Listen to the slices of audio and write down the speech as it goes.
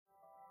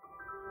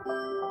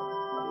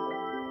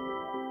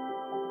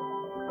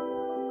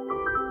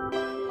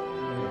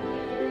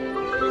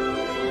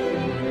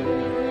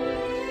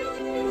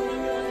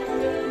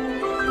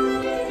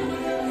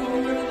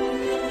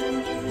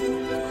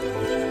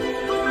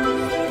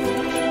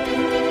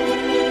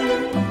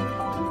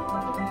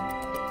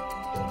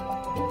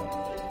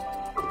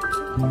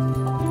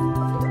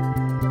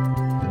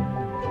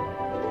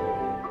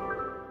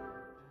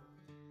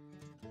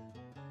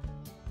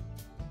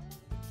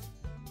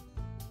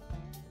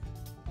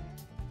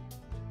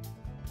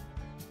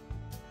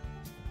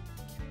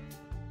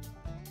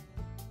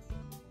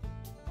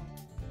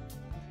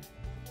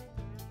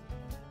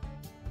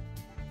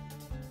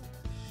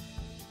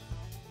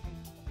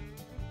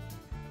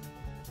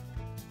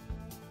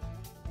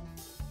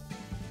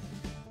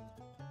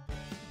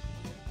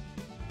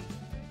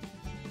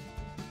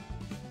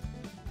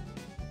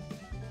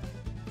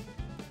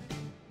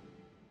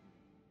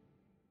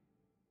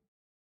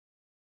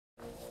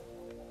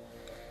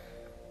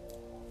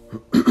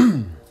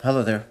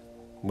Hello there,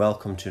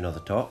 welcome to another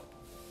talk.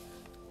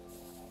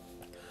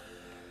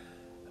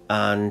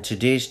 And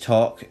today's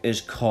talk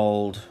is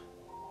called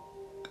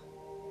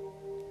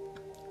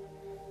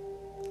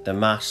The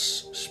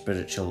Mass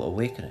Spiritual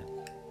Awakening.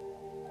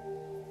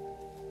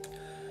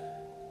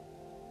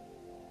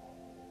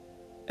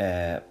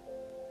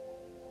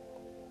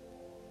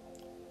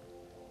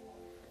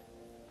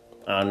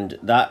 And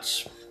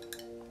that's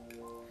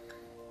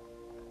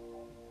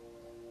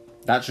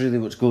really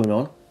what's going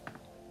on.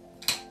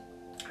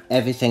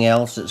 Everything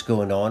else that's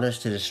going on is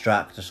to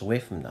distract us away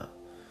from that.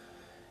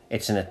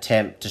 It's an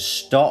attempt to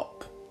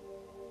stop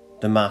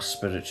the mass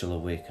spiritual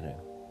awakening.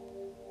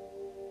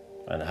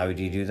 And how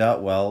do you do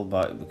that? Well,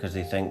 because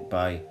they think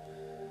by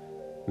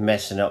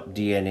messing up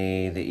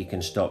DNA that you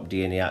can stop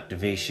DNA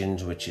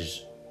activations, which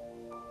is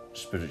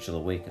spiritual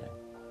awakening,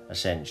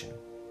 ascension.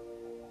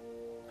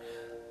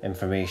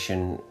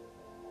 Information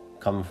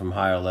coming from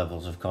higher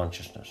levels of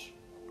consciousness.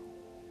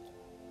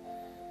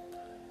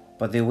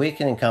 But the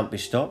awakening can't be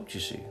stopped,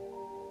 you see.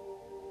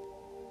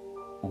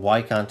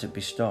 Why can't it be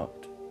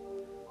stopped?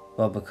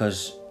 Well,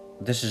 because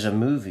this is a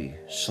movie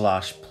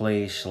 /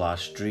 play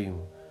 /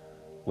 dream,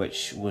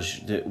 which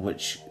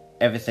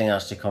everything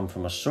has to come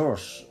from a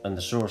source, and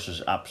the source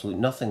is absolute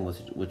nothing,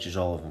 which is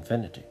all of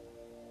infinity.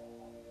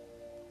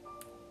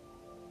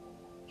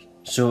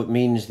 So it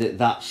means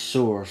that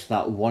source,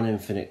 that one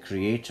infinite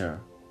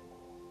creator,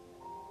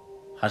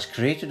 has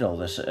created all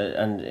this,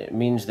 and it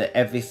means that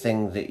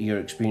everything that you're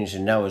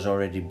experiencing now has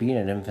already been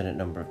an infinite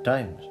number of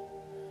times.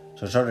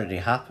 So it's already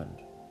happened.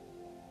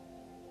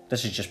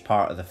 This is just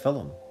part of the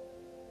film,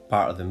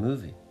 part of the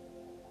movie.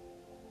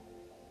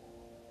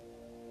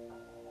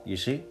 You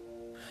see?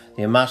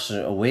 The mass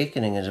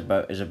awakening is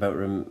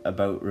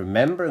about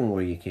remembering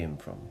where you came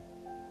from.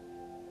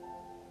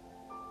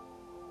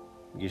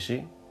 You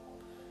see?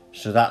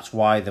 So that's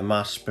why the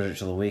mass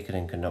spiritual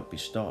awakening cannot be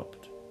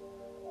stopped.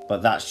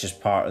 But that's just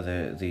part of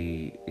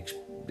the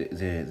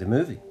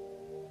movie.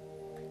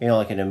 You know,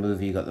 like in a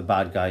movie, you got the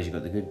bad guys, you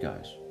got the good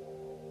guys.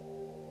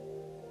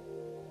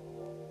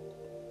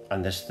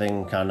 And this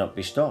thing cannot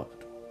be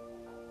stopped.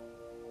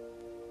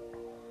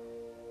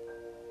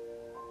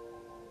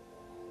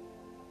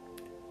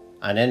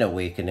 And in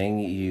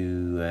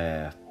awakening,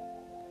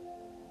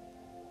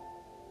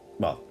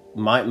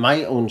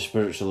 my own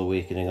spiritual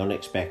awakening,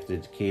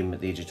 unexpected, came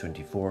at the age of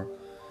 24.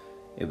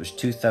 It was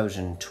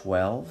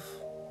 2012,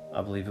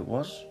 I believe it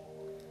was.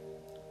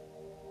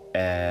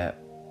 And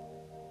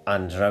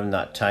around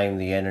that time,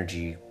 the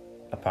energy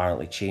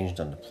apparently changed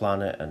on the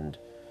planet, and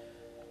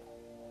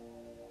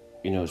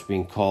you know, it's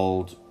being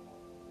called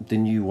the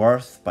New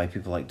Earth by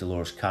people like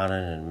Dolores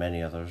Cannon and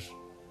many others.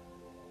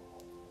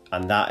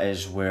 And that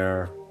is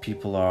where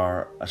people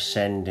are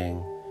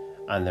ascending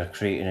and they're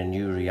creating a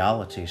new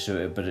reality.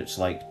 But it's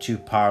like two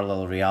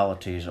parallel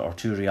realities, or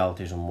two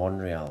realities in one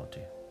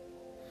reality.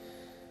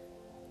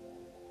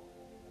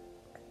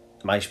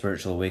 My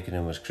spiritual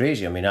awakening was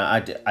crazy. I mean,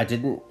 I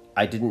didn't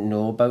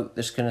know about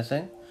this kind of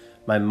thing.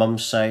 My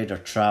mum's side are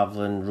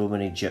traveling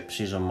Romani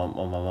gypsies on my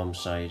mum's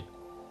side.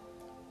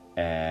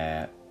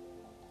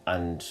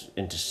 And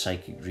into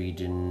psychic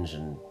readings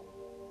and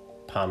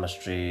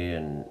palmistry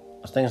and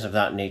things of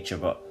that nature,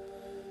 but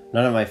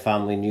none of my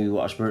family knew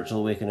what a spiritual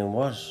awakening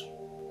was.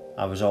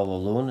 I was all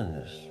alone in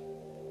this.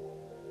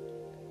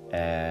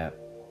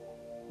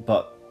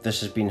 But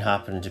this has been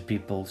happening to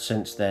people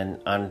since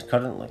then and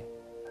currently.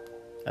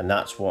 And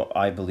that's what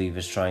I believe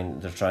they're trying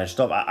to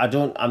stop.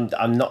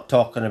 I'm not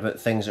talking about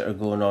things that are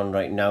going on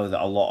right now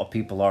that a lot of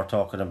people are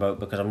talking about,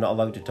 because I'm not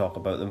allowed to talk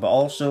about them. But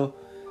also,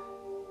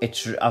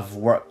 I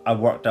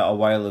worked out a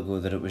while ago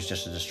that it was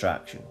just a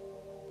distraction.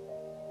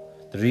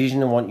 The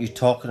reason I want you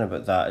talking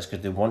about that is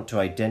because they want to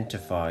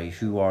identify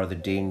who are the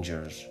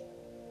dangers.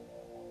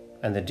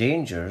 And the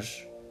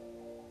dangers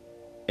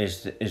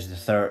is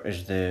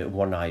the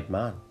one-eyed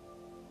man.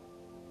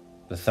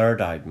 The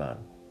third-eyed man.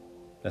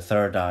 The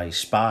third-eye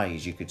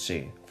spies, you could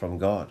say, from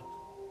God.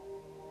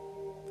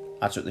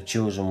 That's what the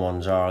chosen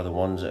ones are, the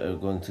ones that are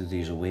going through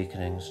these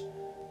awakenings.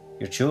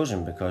 You're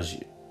chosen because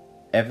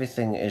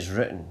everything is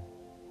written.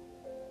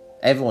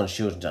 Everyone's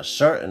chosen to a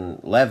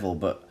certain level,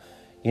 but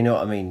you know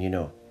what I mean, you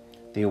know.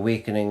 The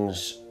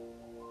awakenings,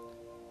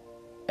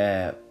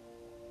 you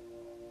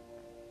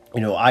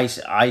know, I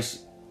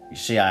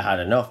say I had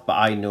enough, but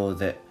I know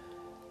that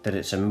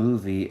it's a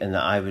movie and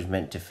that I was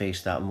meant to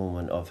face that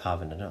moment of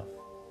having enough.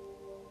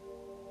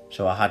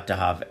 So I had to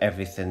have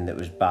everything that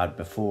was bad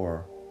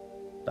before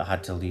that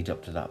had to lead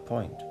up to that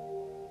point.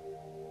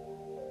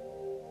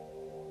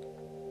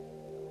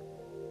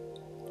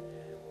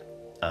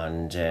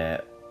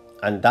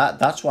 And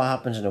that's what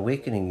happens in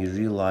awakening. You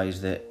realise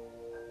that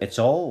it's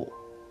all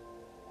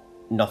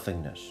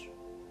nothingness.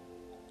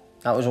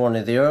 That was one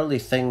of the early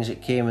things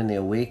that came in the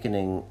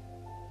awakening,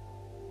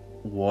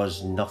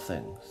 was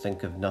nothing.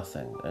 Think of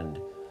nothing. And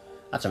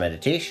that's a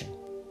meditation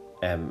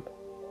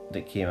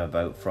that came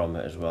about from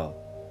it as well.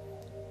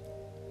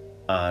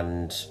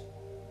 And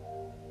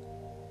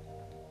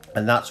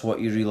that's what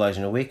you realise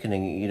in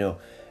awakening. You know,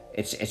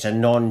 it's a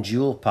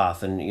non-dual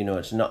path, and you know,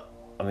 it's not,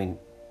 I mean,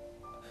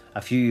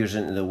 a few years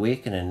into the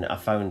awakening, I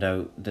found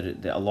out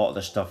that a lot of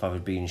the stuff I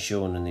was being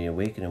shown in the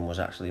awakening was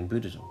actually in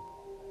Buddhism.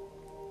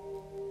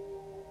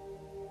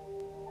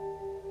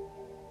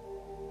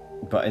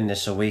 But in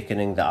this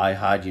awakening that I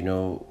had,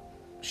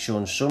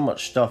 shown so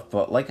much stuff.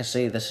 But like I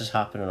say, this is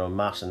happening en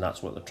masse, and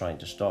that's what they're trying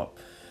to stop.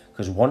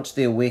 Because once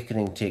the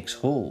awakening takes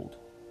hold,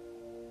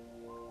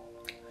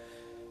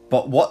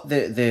 but what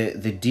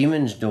the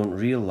demons don't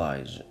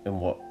realize,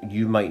 and what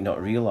you might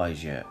not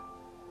realize yet,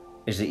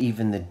 is that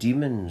even the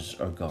demons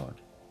are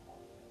God.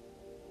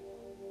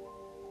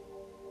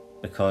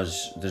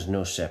 Because there's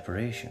no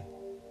separation.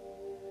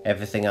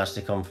 Everything has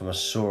to come from a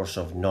source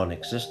of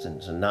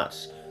non-existence, and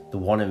that's the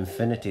one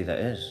infinity that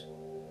is.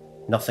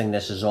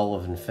 Nothingness is all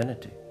of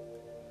infinity.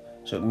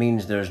 So it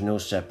means there's no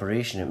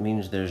separation. It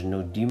means there's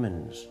no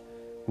demons.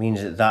 It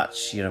means that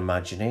that's your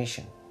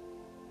imagination.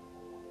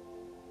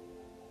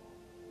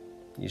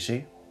 You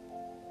see?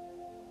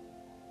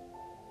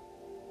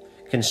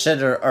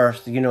 Consider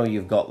Earth,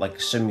 you've got like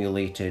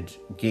simulated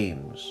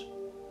games.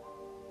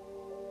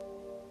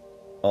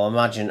 Well,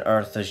 imagine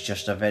Earth is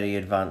just a very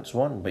advanced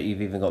one, but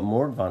you've even got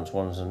more advanced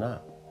ones than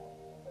that.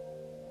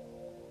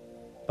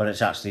 But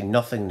it's actually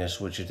nothingness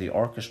which is the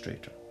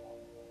orchestrator.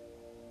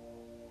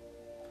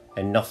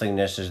 And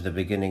nothingness is the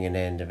beginning and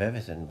end of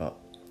everything,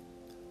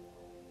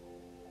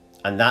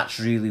 and that's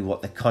really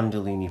what the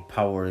Kundalini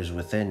power is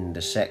within,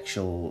 the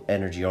sexual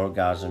energy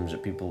orgasms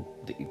that the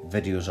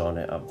videos on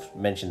it, I've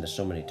mentioned this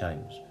so many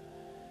times.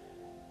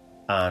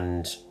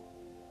 And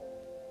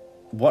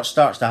what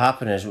starts to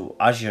happen is,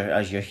 as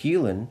you're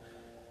healing,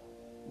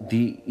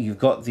 you've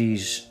got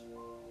these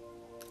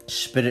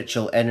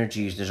spiritual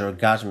energies, there's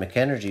orgasmic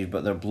energies,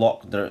 but they're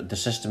blocked. The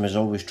system has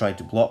always tried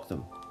to block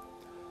them,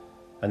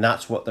 and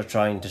that's what they're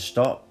trying to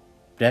stop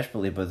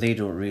desperately. But they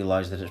don't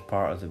realize that it's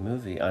part of the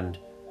movie. And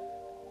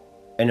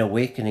in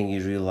awakening,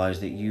 you realize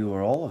that you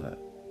are all of it.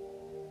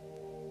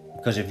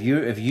 Because if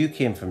you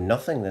came from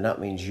nothing, then that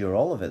means you're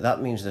all of it.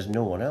 That means there's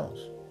no one else.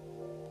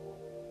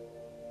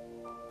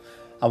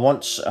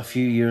 A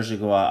few years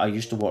ago, I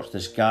used to watch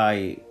this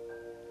guy.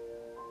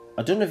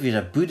 I don't know if he's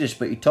a Buddhist,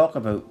 but he talked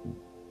about,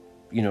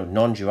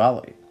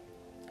 non-duality.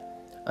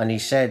 And he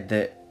said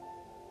that,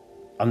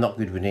 I'm not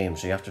good with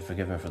names, so you have to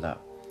forgive me for that.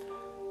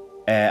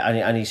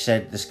 And he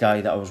said, this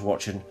guy that I was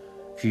watching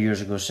a few years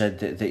ago said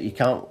that you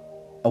can't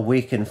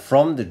awaken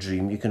from the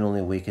dream, you can only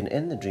awaken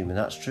in the dream, and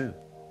that's true.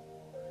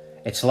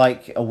 It's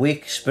like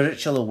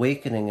spiritual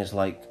awakening is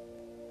like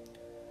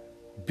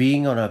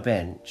being on a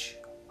bench.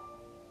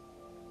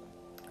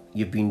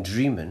 You've been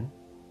dreaming,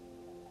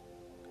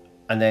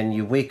 and then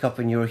you wake up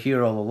and you're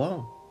here all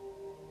along.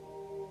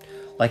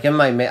 Like I'm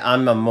my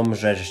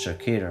mum's registered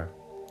carer.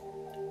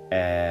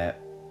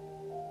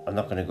 I'm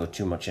not going to go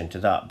too much into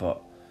that,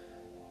 but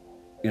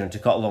to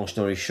cut a long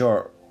story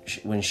short,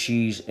 when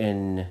she's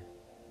in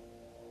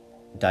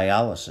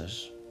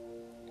dialysis,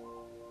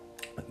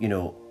 I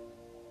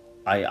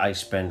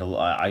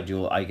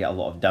get a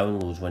lot of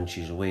downloads when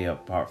she's away,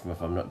 apart from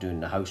if I'm not doing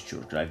the house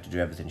chores, because I have to do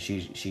everything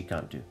she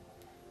can't do.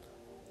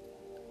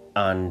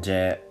 And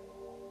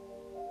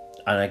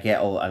I get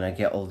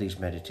all these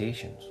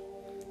meditations,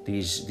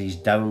 these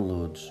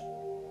downloads,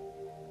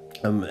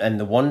 and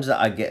the ones that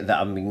I've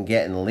been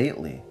getting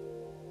lately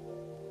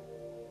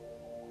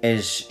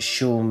is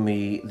showing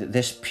me that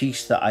this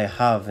peace that I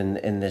have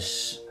in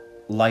this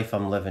life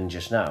I'm living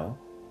just now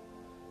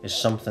is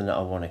something that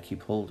I want to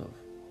keep hold of.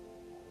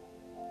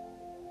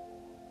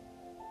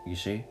 You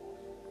see?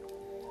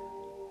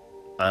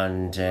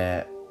 And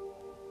and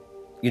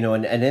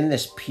in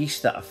this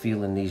peace that I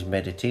feel in these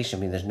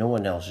meditations, there's no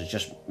one else, it's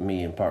just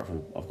me, apart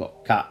from I've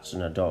got cats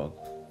and a dog.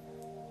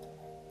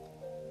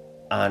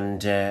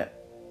 And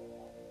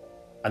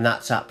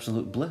that's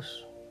absolute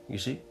bliss, you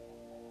see?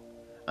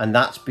 And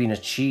that's been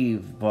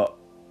achieved, but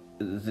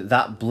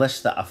that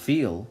bliss that I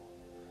feel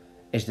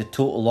is the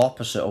total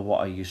opposite of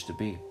what I used to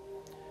be.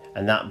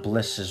 And that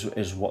bliss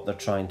is what they're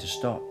trying to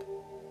stop.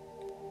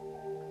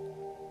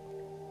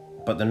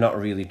 But they're not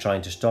really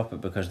trying to stop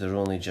it, because they're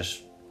only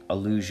just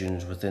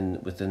illusions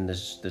within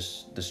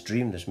this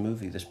dream, this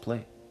movie, this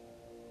play.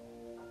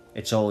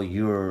 It's all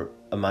your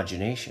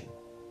imagination.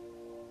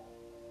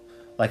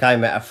 Like I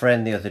met a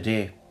friend the other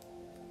day,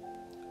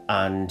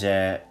 and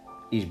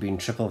he's been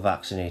triple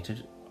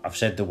vaccinated. I've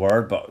said the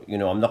word, but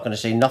I'm not going to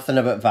say nothing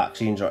about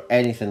vaccines or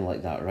anything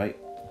like that, right?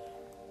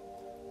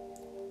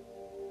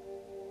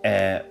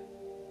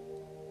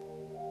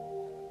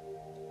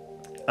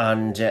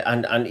 And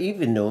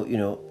even though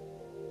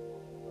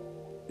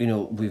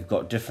we've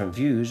got different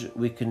views,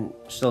 we can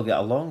still get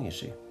along, you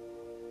see.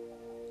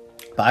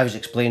 But I was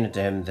explaining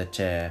to him that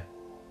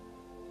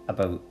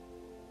about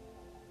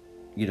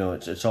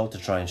it's all to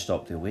try and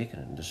stop the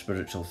awakening, the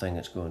spiritual thing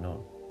that's going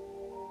on.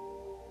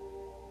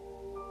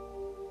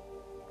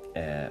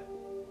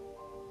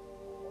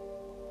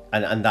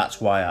 And that's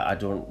why I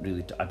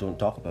don't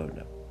talk about it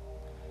now.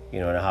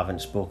 And I haven't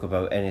spoke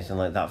about anything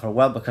like that for a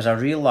while, because I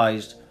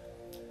realised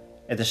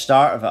at the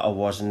start of it I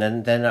was,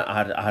 and then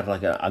I had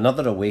like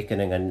another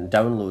awakening and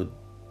download,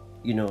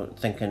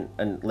 thinking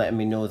and letting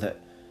me know that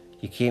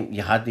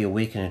You had the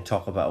awakening,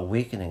 talk about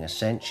awakening,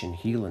 ascension,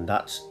 healing.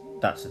 That's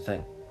the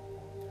thing.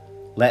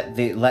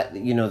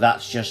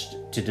 That's just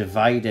to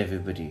divide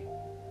everybody.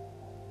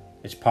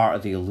 It's part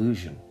of the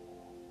illusion.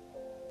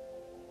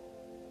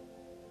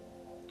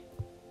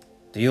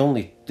 The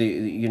only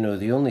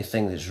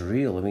thing that's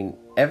real, I mean,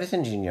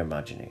 everything's in your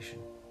imagination.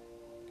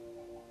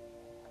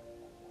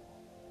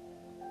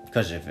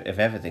 Because if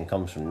everything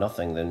comes from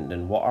nothing,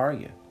 then what are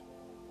you?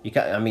 You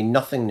can't. I mean,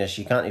 nothingness.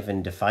 You can't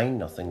even define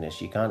nothingness.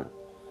 You can't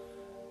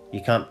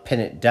pin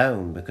it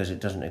down because it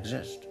doesn't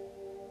exist,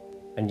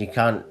 and you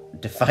can't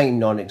define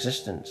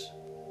non-existence.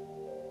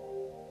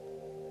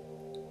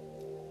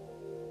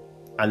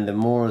 And the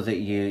more that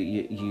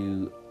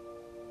you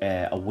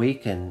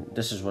awaken,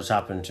 this is what's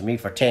happened to me.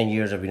 For 10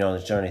 years I've been on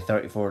this journey.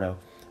 34 now.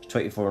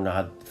 24 and I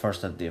had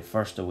the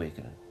first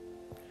awakening,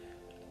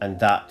 and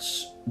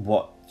that's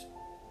what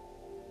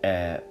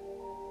they're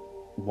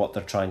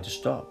trying to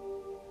stop.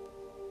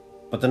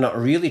 But they're not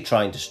really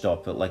trying to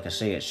stop it. Like I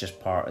say, it's just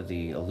part of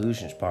the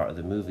illusion, it's part of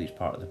the movie, it's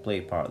part of the play,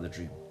 part of the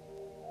dream.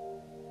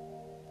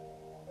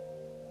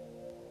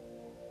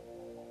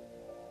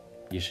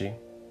 You see?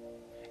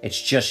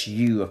 It's just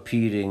you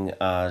appearing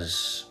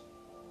as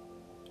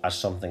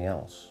something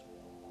else.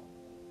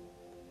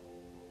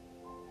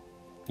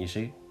 You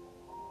see?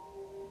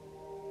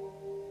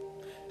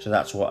 So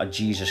that's what a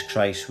Jesus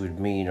Christ would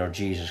mean, or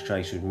Jesus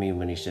Christ would mean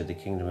when he said the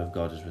kingdom of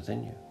God is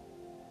within you.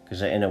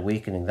 Because in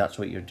awakening, that's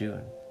what you're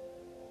doing.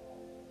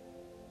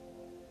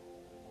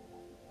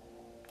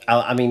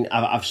 I mean,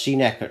 I've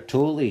seen Eckhart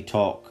Tolle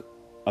talk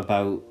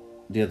about,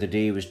 the other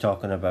day he was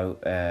talking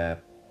about,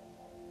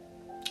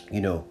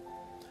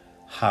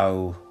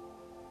 how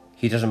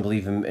he doesn't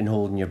believe in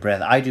holding your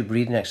breath. I do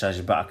breathing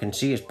exercises, but I can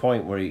see his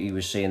point where he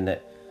was saying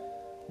that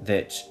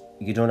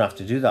you don't have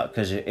to do that,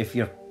 because if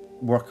you're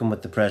working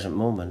with the present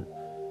moment,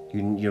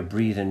 your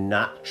breathing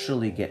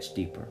naturally gets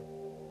deeper,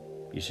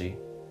 you see.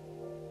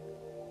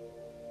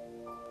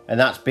 And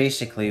that's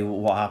basically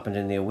what happened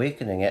in the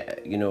awakening.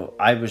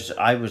 I was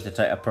the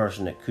type of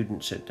person that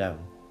couldn't sit down.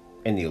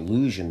 In the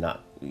illusion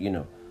that,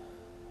 in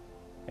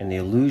the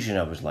illusion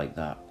I was like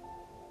that.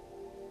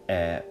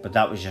 But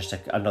that was just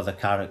another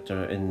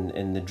character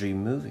in the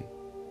dream movie.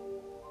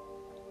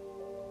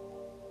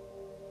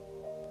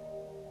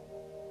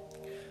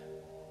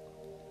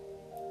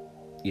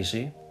 You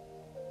see?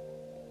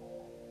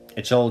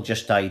 It's all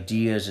just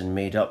ideas and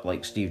made up,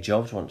 like Steve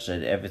Jobs once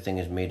said, everything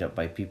is made up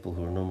by people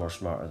who are no more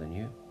smarter than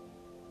you.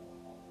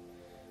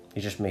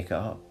 You just make it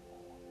up.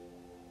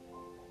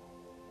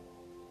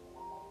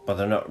 But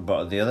they're not.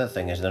 But the other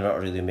thing is, they're not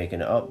really making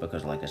it up,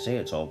 because, like I say,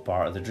 it's all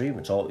part of the dream.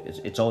 It's all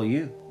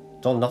you.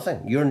 It's all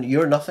nothing.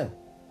 You're nothing.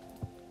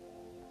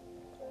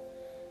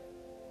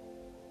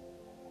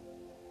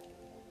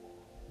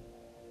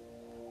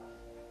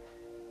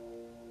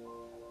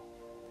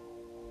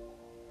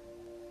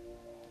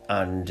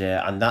 And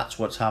that's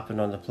what's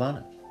happened on the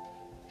planet.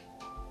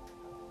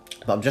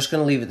 But I'm just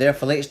going to leave it there.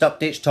 For latest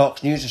updates,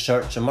 talks, news,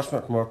 research, and much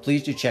more,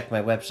 please do check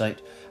my website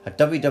at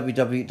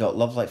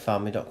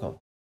www.lovelightfamily.com.